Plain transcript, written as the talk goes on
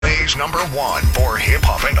City's #1 for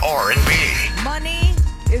hip-hop and R&B. Money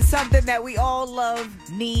is something that we all love,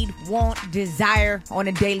 need, want, desire on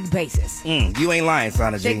a daily basis. You ain't lying,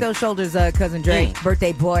 Sana G. Shake those shoulders, Cousin Dre,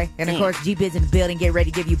 birthday boy. And, of course, G-Biz in the building, get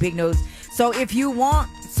ready to give you big news. So if you want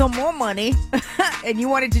some more money and you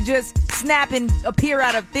wanted to just snap and appear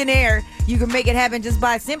out of thin air, you can make it happen just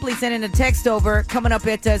by simply sending a text over coming up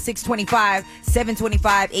at 625,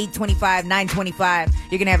 725, 825, 925.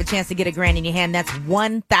 You're going to have a chance to get a grand in your hand. That's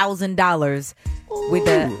 $1,000 with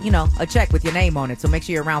a check with your name on it. So make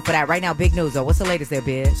sure you're around for that. Right now, big news, though. What's the latest there,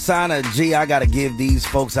 Biz? Sana G, I got to give these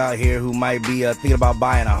folks out here who might be thinking about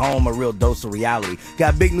buying a home a real dose of reality.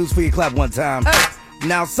 Got big news for you. Clap one time.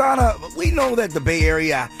 Now, Sana, we know that the Bay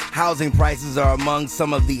Area housing prices are among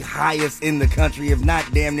some of the highest in the country, if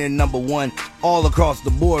not damn near #1 all across the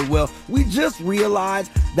board. Well, we just realized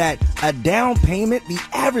that a down payment, the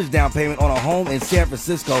average down payment on a home in San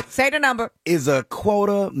Francisco, say the number, is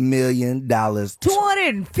 $250,000.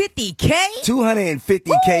 $250K?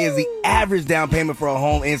 $250K is the average down payment for a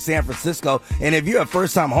home in San Francisco. And if you're a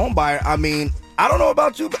first-time home buyer, I mean, I don't know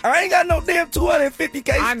about you, but I ain't got no damn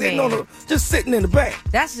 $250K just sitting in the bank.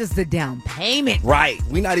 That's just the down payment. Right.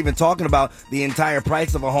 We're not even talking about the entire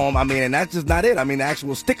price of a home. I mean, and that's just not it. I mean, the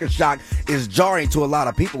actual sticker shock is jarring to a lot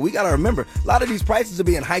of people. We got to remember, a lot of these prices are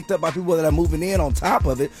being hiked up by people that are moving in on top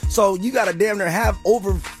of it. So you got to damn near have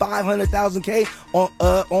over $500,000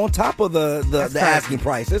 on top of the asking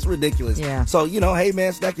price. It's ridiculous. Yeah. So, hey,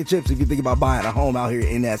 man, stack your chips if you think about buying a home out here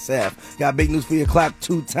in SF. Got big news for you. Clap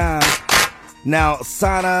 2 times. Now,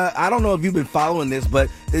 Sana, I don't know if you've been following this, but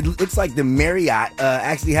it looks like the Marriott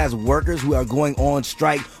actually has workers who are going on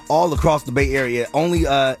strike all across the Bay Area, only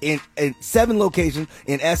in 7 locations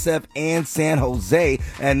in SF and San Jose.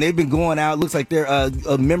 And they've been going out. Looks like they're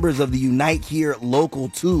members of the Unite Here Local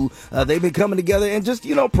 2. They've been coming together and just,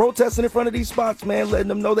 protesting in front of these spots, man, letting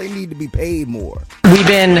them know they need to be paid more. We've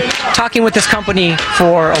been talking with this company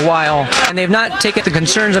for a while, and they've not taken the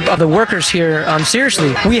concerns of the workers here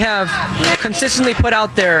seriously. We have consistently put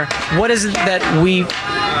out there what is it that we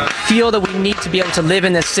feel that we need to be able to live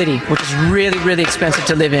in this city, which is really, really expensive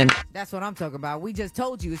to live in. That's what I'm talking about. We just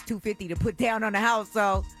told you it's $250 to put down on the house.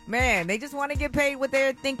 So, man, they just want to get paid what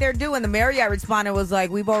they think they're doing. The Marriott responded was like,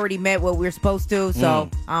 we've already met what we're supposed to. So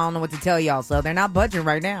I don't know what to tell y'all. So they're not budging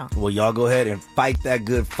right now. Well, y'all go ahead and fight that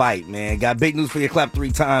good fight, man. Got big news for you. Clap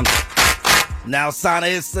 3 times. Now, Sana,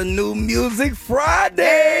 it's a new Music Friday.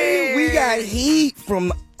 Hey. We got heat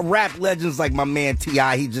from rap legends like my man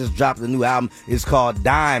T.I. He just dropped a new album. It's called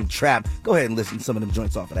Dime Trap. Go ahead and listen to some of them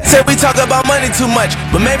joints off of that. Said we talk about money too much,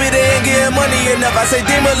 but maybe they ain't getting money enough. I say,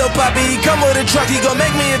 damn, little poppy, he come with a truck, he gon'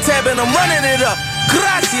 make me a tab and I'm running it up.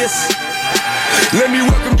 Gracias. Let me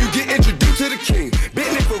welcome you, get introduced to the king.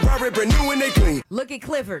 Bentley, Ferrari, brand new and they clean. Look at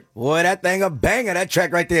Clifford. Boy, that thing a banger. That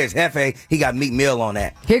track right there is Hefe. He got Meek Mill on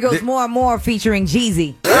that. Here goes More and More featuring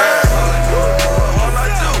Jeezy.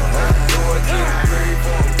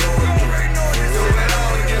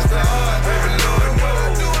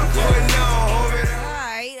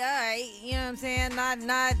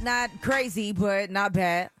 Not crazy, but not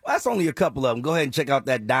bad. Well, that's only a couple of them. Go ahead and check out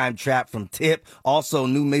that Dime Trap from Tip. Also,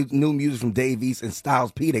 new music from Dave East and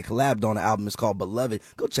Styles P. They collabed on the album. It's called Beloved.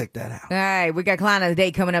 Go check that out. All right, we got Klein of the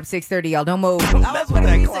Day coming up 6:30. Y'all don't move. Don't mess with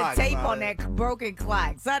that piece clock, of tape on that broken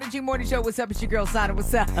clock. Sada G Morning Show. What's up? It's your girl Sada.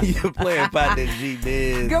 What's up? You're playing partner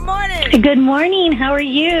G-Biz. Good morning. Good morning. How are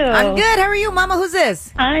you? I'm good. How are you, Mama? Who's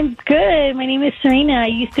this? I'm good. My name is Serena. I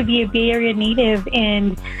used to be a Bay Area native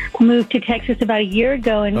and moved to Texas about a year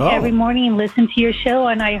ago. And every morning listen to your show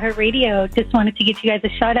on iHeartRadio. Just wanted to get you guys a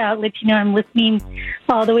shout out, let you know I'm listening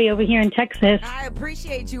all the way over here in Texas. I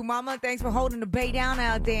appreciate you, Mama. Thanks for holding the bay down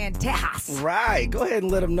out there in Texas. Right. Go ahead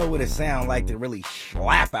and let them know what it sounds like to really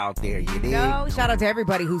slap out there. You dig? No, shout out to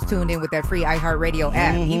everybody who's tuned in with that free iHeartRadio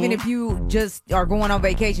app. Even if you just are going on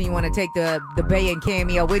vacation, you want to take the Bay and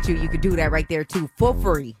Cameo with you, you could do that right there too, for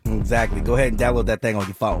free. Exactly. Go ahead and download that thing on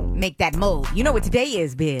your phone. Make that move. You know what today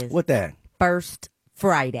is, Biz? What that? First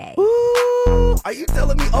Friday. Ooh, are you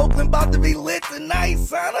telling me Oakland about to be lit tonight,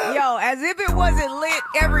 Sana? Yo, as if it wasn't lit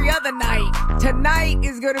every other night. Tonight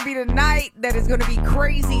is going to be the night that is going to be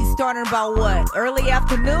crazy, starting about what? Early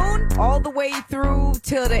afternoon? All the way through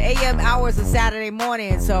till the AM hours of Saturday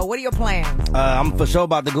morning. So what are your plans? I'm for sure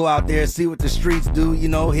about to go out there, see what the streets do,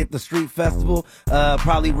 hit the street festival,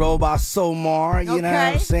 probably roll by Somar, you know what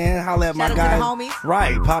I'm saying? Holla at my Shout out guys. to the homies.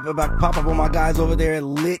 Right, pop up on my guys over there at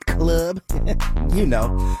Lit Club.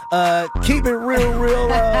 Keep it real,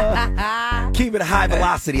 keep it high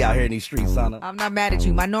velocity out here in these streets, Sana. I'm not mad at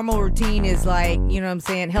you. My normal routine is like, you know what I'm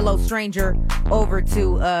saying, hello stranger, over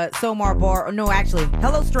to Somar Bar. Or no, actually,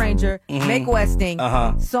 hello stranger, make Westing,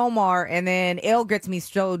 Somar, and then L gets me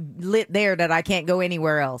so lit there that I can't go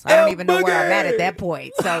anywhere else. I don't even know where I'm at that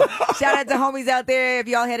point. So shout out to homies out there. If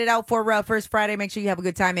y'all headed out for First Friday, make sure you have a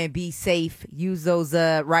good time and be safe. Use those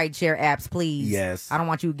rideshare apps, please. Yes. I don't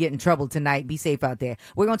want you to get in trouble tonight. Be safe out there.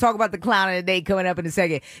 We're going to talk about the clown of the day coming up in a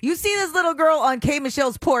second. You see this little girl on K.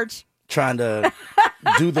 Michelle's porch? Trying to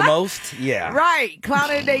do the most? Yeah. Right.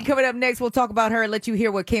 Clown of the day coming up next. We'll talk about her and let you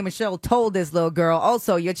hear what K. Michelle told this little girl.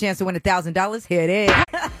 Also, your chance to win $1,000. Here it is.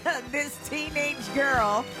 This teenage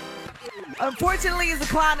girl, unfortunately, is a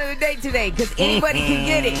clown of the day today because anybody can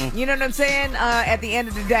get it. You know what I'm saying? At the end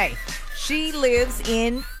of the day. She lives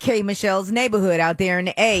in K. Michelle's neighborhood out there in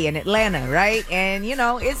the A in Atlanta, right? And, you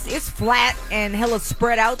know, it's flat and hella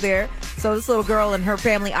spread out there. So this little girl and her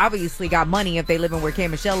family obviously got money if they live in where K.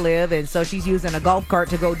 Michelle live. And so she's using a golf cart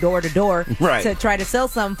to go door to door to try to sell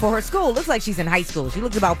something for her school. Looks like she's in high school. She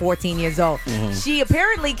looks about 14 years old. She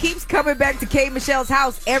apparently keeps coming back to K. Michelle's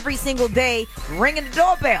house every single day, ringing the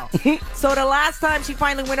doorbell. So the last time she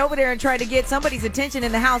finally went over there and tried to get somebody's attention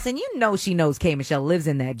in the house, and you know she knows K. Michelle lives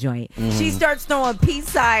in that joint. She starts throwing peace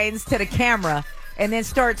signs to the camera and then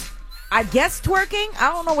starts, I guess, twerking.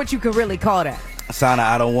 I don't know what you could really call that. Sana,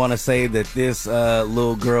 I don't want to say that this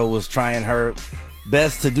little girl was trying her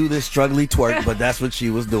best to do this struggly twerk, but that's what she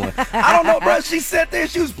was doing. I don't know, bro. She sat there,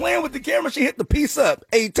 she was playing with the camera. She hit the piece up,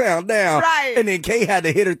 A-Town down. Right. And then Kay had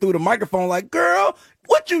to hit her through the microphone like, girl,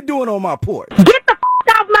 what you doing on my porch? Get the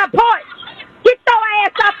off my porch! Get your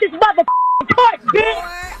ass off this porch, bitch!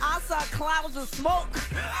 Boy, I saw clouds of smoke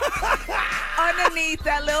underneath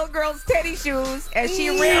that little girl's teddy shoes as she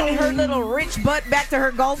ran her little rich butt back to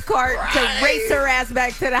her golf cart to race her ass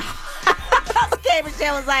back to the house. Okay,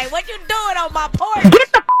 Michelle was like, what you doing on my porch?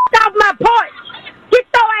 Get the off my porch! Get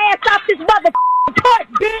your ass off this porch,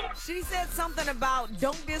 bitch! She said something about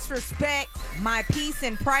don't disrespect my peace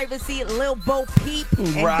and privacy, Lil Bo Peep,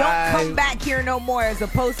 and don't come back here no more, as a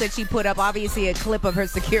post that she put up, obviously a clip of her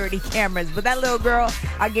security cameras. But that little girl,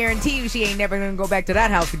 I guarantee you she ain't never gonna go back to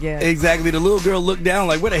that house again. Exactly. The little girl looked down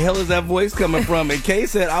like, where the hell is that voice coming from? And Kay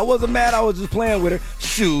said, I wasn't mad, I was just playing with her.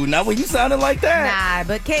 Shoot, not when you sounded like that. Nah,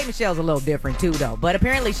 but K. Michelle's a little different too, though. But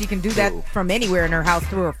apparently she can do that from anywhere in her house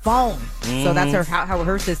through her phone. So that's how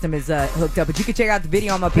her system is hooked up. But you can check out the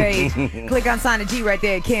video on my page. Click on Sana G right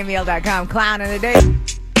there at KML.com. Clown of the day.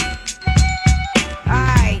 All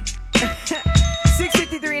right.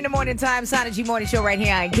 6:53 in the morning time. Sana G Morning Show right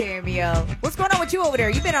here on KML. What's going on with you over there?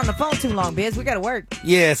 You've been on the phone too long, Biz. We got to work.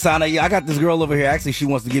 Yeah, Sana, I got this girl over here. Actually, she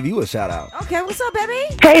wants to give you a shout out. Okay, what's up,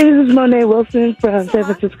 baby? Hey, this is Monet Wilson from San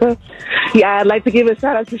Francisco. Yeah, I'd like to give a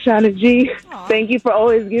shout out to Shauna G. Aww. Thank you for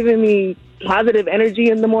always giving me positive energy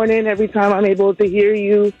in the morning. Every time I'm able to hear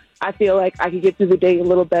you, I feel like I could get through the day a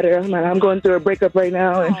little better. I'm going through a breakup right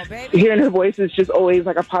now, and hearing her voice is just always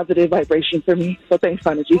like a positive vibration for me. So thanks,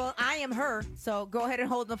 Sana G. Well, I am her, so go ahead and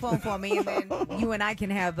hold the phone for me, and then you and I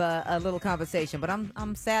can have a little conversation. But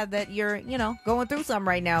I'm sad that you're, going through something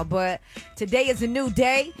right now. But today is a new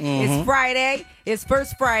day. It's Friday. It's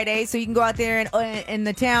First Friday, so you can go out there in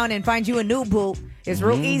the town and find you a new boo. It's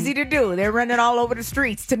real easy to do. They're running all over the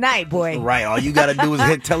streets tonight, boy. Right. All you got to do is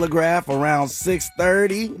hit Telegraph around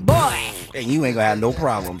 6:30. Boy. And you ain't going to have no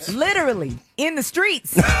problems. Literally. In the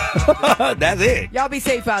streets. That's it. Y'all be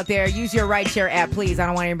safe out there. Use your rideshare app, please. I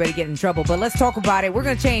don't want anybody to get in trouble. But let's talk about it. We're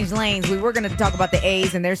going to change lanes. We were going to talk about the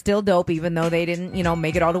A's, and they're still dope, even though they didn't,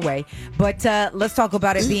 make it all the way. But let's talk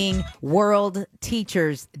about it being World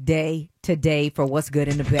Teachers Day today for What's Good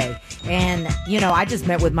in the Bay. And, I just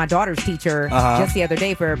met with my daughter's teacher just the other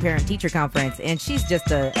day for a parent-teacher conference, and she's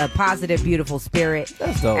just a positive, beautiful spirit.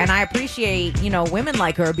 That's dope. And I appreciate, women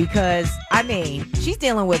like her because, she's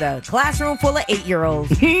dealing with a classroom full of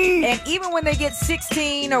 8-year-olds. And even when they get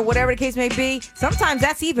 16 or whatever the case may be, sometimes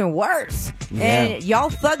that's even worse. Yeah. And y'all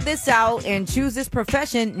thug this out and choose this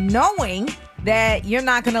profession knowing that you're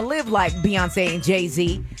not going to live like Beyonce and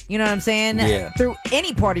Jay-Z, you know what I'm saying? Yeah. Through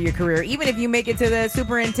any part of your career, even if you make it to the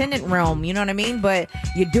superintendent realm, you know what I mean? But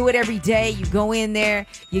you do it every day. You go in there,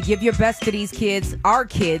 you give your best to these kids, our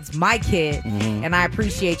kids, my kid, and I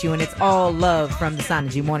appreciate you, and it's all love from the Sana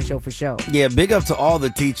G Morning Show for sure. Yeah, big up to all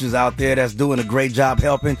the teachers out there that's doing a great job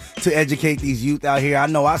helping to educate these youth out here. I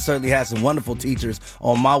know I certainly had some wonderful teachers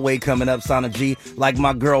on my way coming up, Sana G, like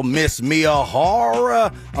my girl, Miss Mia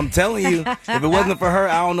Hara. I'm telling you, if it wasn't for her,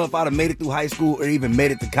 I don't know if I'd have made it through high school or even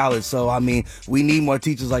made it to college. college. So, I mean, we need more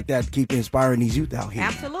teachers like that to keep inspiring these youth out here.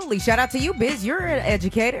 Absolutely. Shout out to you, Biz. You're an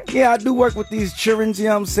educator. Yeah, I do work with these children, you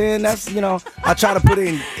know what I'm saying? That's, I try to put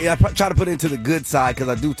it into the good side because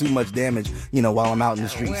I do too much damage, while I'm out in the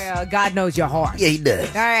streets. Well, God knows your heart. Yeah, he does.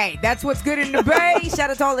 All right, that's what's good in the Bay. Shout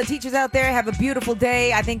out to all the teachers out there. Have a beautiful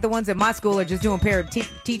day. I think the ones at my school are just doing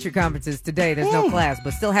parent-teacher conferences today. There's no class,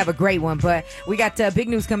 but still have a great one. But we got big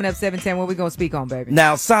news coming up 7:10. What we going to speak on, baby?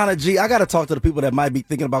 Now, Sana G, I got to talk to the people that might be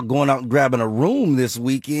thinking about going out and grabbing a room this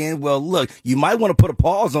weekend. Well, look, you might want to put a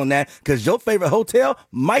pause on that because your favorite hotel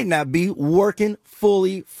might not be working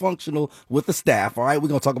fully functional with the staff. All right, we're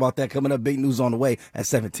going to talk about that coming up. Big news on the way at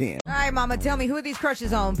 7:10. All right, Mama, tell me, who are these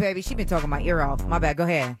crushes on, baby? She been talking my ear off. My bad. Go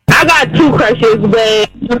ahead. I got two crushes, but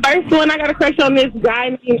the first one, I got a crush on this guy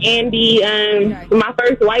named Andy, my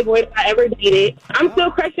first white boy that I ever dated. I'm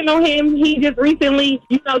still crushing on him. He just recently,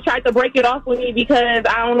 tried to break it off with me because,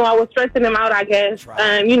 I don't know, I was stressing him out, I guess,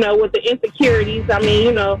 with the insecurities. I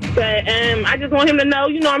mean, but I just want him to know,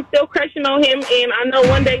 I'm still crushing on him, and I know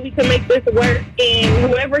one day we can make this work, and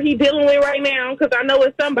whoever he's dealing with right now, because I know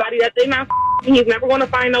it's somebody that they're not he's never going to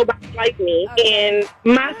find nobody like me. And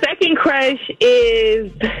my second crush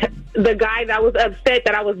is the guy that was upset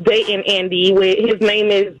that I was dating Andy with. His name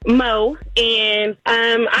is Mo. And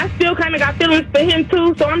I still kind of got feelings for him,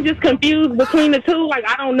 too. So I'm just confused between the two. Like,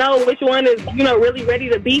 I don't know which one is, really ready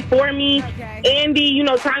to be for me. Okay. Andy,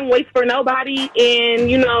 time waits for nobody.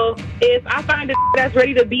 And, if I find a that's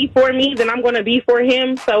ready to be for me, then I'm going to be for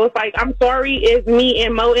him. So it's like, I'm sorry if me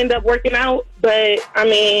and Mo end up working out. But, I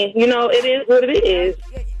mean, it is what it is.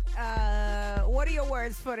 What are your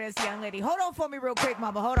words for this young lady? Hold on for me real quick,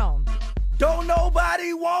 Mama. Hold on. Don't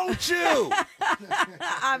nobody want you.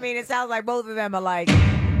 I mean, it sounds like both of them are like...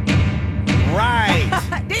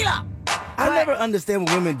 Right. D-Lo. I never understand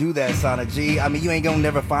when women do that, Sana G. I mean, you ain't gonna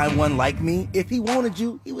never find one like me. If he wanted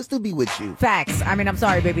you, he would still be with you. Facts. I mean, I'm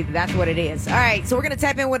sorry, baby. That's what it is. All right, so we're gonna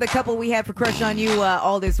tap in with a couple we had for Crush on You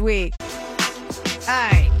all this week. All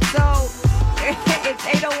right, so... It's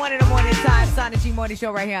 8:01 in the morning time. Sana G Morning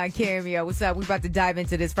Show right here on Cameo. What's up? We about to dive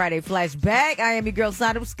into this Friday flashback. I am your girl,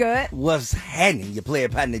 Sana. What's good? What's happening? Your player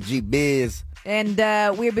partner, G-Biz.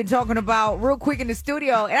 And we've been talking about real quick in the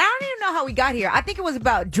studio. And I don't even know how we got here. I think it was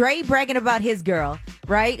about Dre bragging about his girl,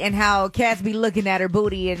 right? And how cats be looking at her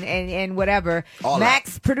booty and whatever.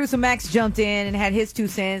 Producer Max jumped in and had his 2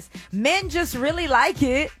 cents. Men just really like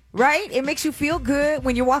it. Right? It makes you feel good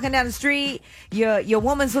when you're walking down the street, your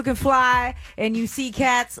woman's looking fly, and you see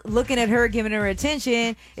cats looking at her, giving her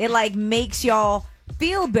attention. It like makes y'all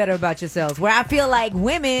feel better about yourselves. Where I feel like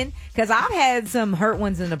women, because I've had some hurt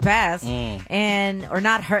ones in the past, or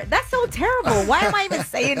not hurt. That's so terrible. Why am I even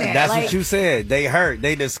saying that? That's what you said. They hurt.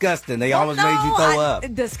 They disgusting. They almost made you throw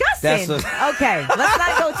up. Disgusting. Okay, let's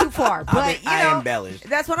not go too far. But I embellished.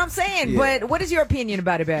 That's what I'm saying. Yeah. But what is your opinion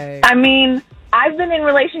about it, babe? I mean, I've been in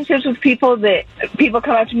relationships with people that people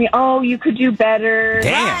come up to me, oh, you could do better.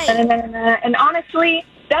 Damn. And honestly,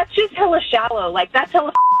 that's just hella shallow. Like, that's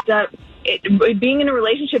hella up. Being in a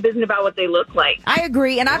relationship isn't about what they look like. I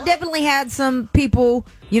agree. And I've definitely had some people,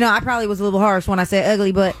 I probably was a little harsh when I said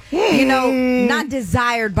ugly, but, not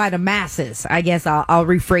desired by the masses. I guess I'll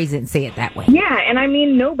rephrase it and say it that way. Yeah, and I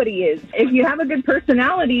mean, nobody is. If you have a good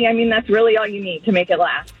personality, I mean, that's really all you need to make it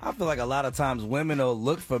last. I feel like a lot of times women will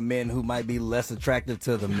look for men who might be less attractive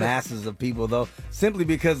to the masses of people, though, simply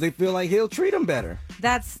because they feel like he'll treat them better.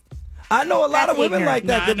 I know a lot of women like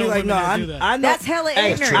that. They'll be like, no, I know. That's hella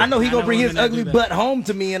ignorant. I know he gonna bring his ugly butt home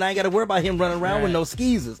to me, and I ain't got to worry about him running around with no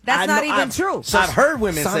skeezers. That's not even true. So I've heard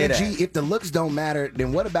women say that. G, if the looks don't matter,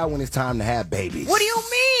 then what about when it's time to have babies? What do you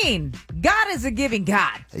mean? God is a giving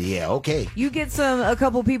God. Yeah, okay. You get a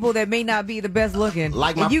couple people that may not be the best looking,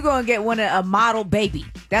 and you gonna get a model baby.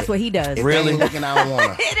 That's what he does. Really? Looking, I don't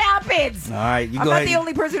want It happens. All right, I'm not the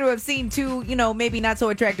only person who have seen two, maybe not so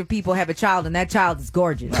attractive people have a child, and that child is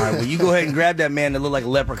gorgeous. All right, well, you go ahead and grab that man that look like a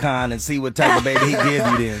leprechaun and see what type of baby he give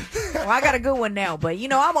you then. Well, I got a good one now, but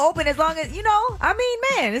I'm open as long as I mean,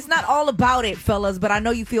 man, it's not all about it, fellas, but I know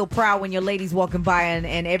you feel proud when your ladies walking by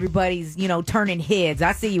and everybody's turning heads.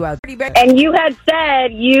 I see you out there. And you had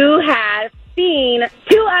said you had seen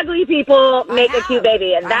 2 ugly people make a cute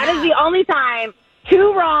baby, and that is the only time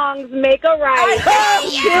 2 wrongs make a right.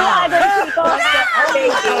 2 ugly people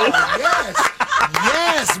make a baby.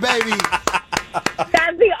 Yes, baby.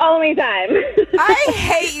 That's the only time. I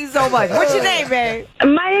hate you so much. What's your name, babe?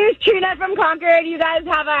 My name is Trina from Concord. You guys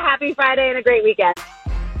have a happy Friday and a great weekend.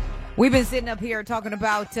 We've been sitting up here talking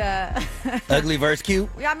about... ugly versus cute?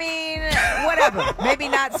 I mean, whatever. Maybe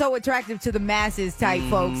not so attractive to the masses type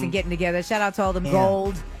folks and getting together. Shout out to all them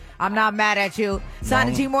gold. I'm not mad at you.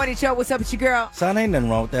 Sana G Morning Show, what's up with your girl? Son, ain't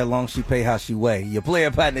nothing wrong with that. Long she pay how she weigh. Your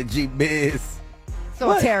player partner G Biz.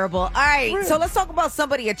 So terrible. All right, so let's talk about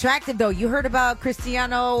somebody attractive, though. You heard about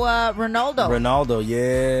Cristiano Ronaldo. Ronaldo,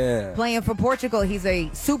 yeah. Playing for Portugal. He's a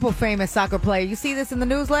super famous soccer player. You see this in the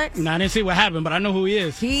news, Lex? No, I didn't see what happened, but I know who he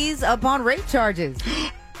is. He's up on rape charges.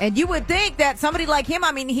 And you would think that somebody like him,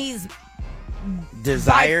 I mean, he's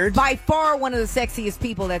desired. By far one of the sexiest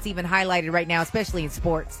people that's even highlighted right now, especially in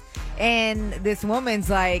sports. And this woman's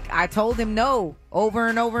like, I told him no over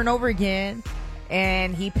and over and over again.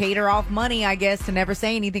 And he paid her off money, I guess, to never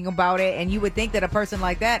say anything about it. And you would think that a person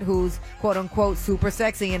like that, who's quote unquote super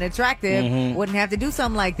sexy and attractive, wouldn't have to do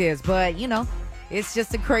something like this. But, you know, it's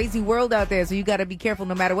just a crazy world out there. So you got to be careful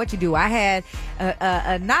no matter what you do. I had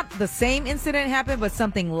not the same incident happen, but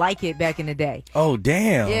something like it back in the day. Oh,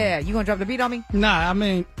 damn. Yeah. You going to drop the beat on me? Nah, I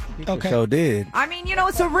mean, okay. So did. I mean, you know,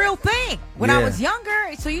 it's a real thing. When I was younger,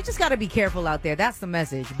 so you just got to be careful out there. That's the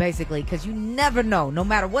message, basically, because you never know. No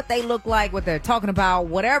matter what they look like, what they're talking about,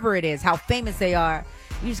 whatever it is, how famous they are,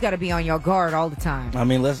 you just got to be on your guard all the time. I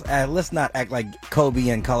mean, let's not act like Kobe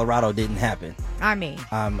in Colorado didn't happen. I mean,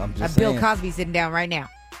 I'm just Bill saying. Cosby sitting down right now.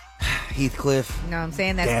 Heathcliff. You know what I'm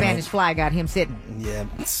saying? That Damn Spanish it. fly got him sitting. Yeah.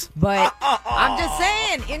 But I'm just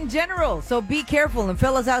saying, in general, so be careful. And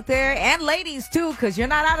fellas out there, and ladies too, because you're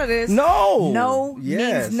not out of this. No. No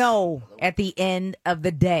Yes. means no at the end of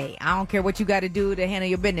the day. I don't care what you got to do to handle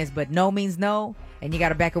your business, but no means no, and you got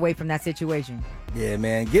to back away from that situation. Yeah,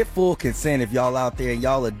 man. Get full consent if y'all out there and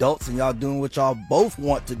y'all adults and y'all doing what y'all both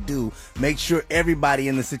want to do. Make sure everybody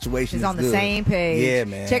in the situation is on the good. same page. Yeah,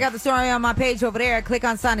 man. Check out the story on my page over there. Click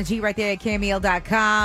on Sana G right there at Cameo.com.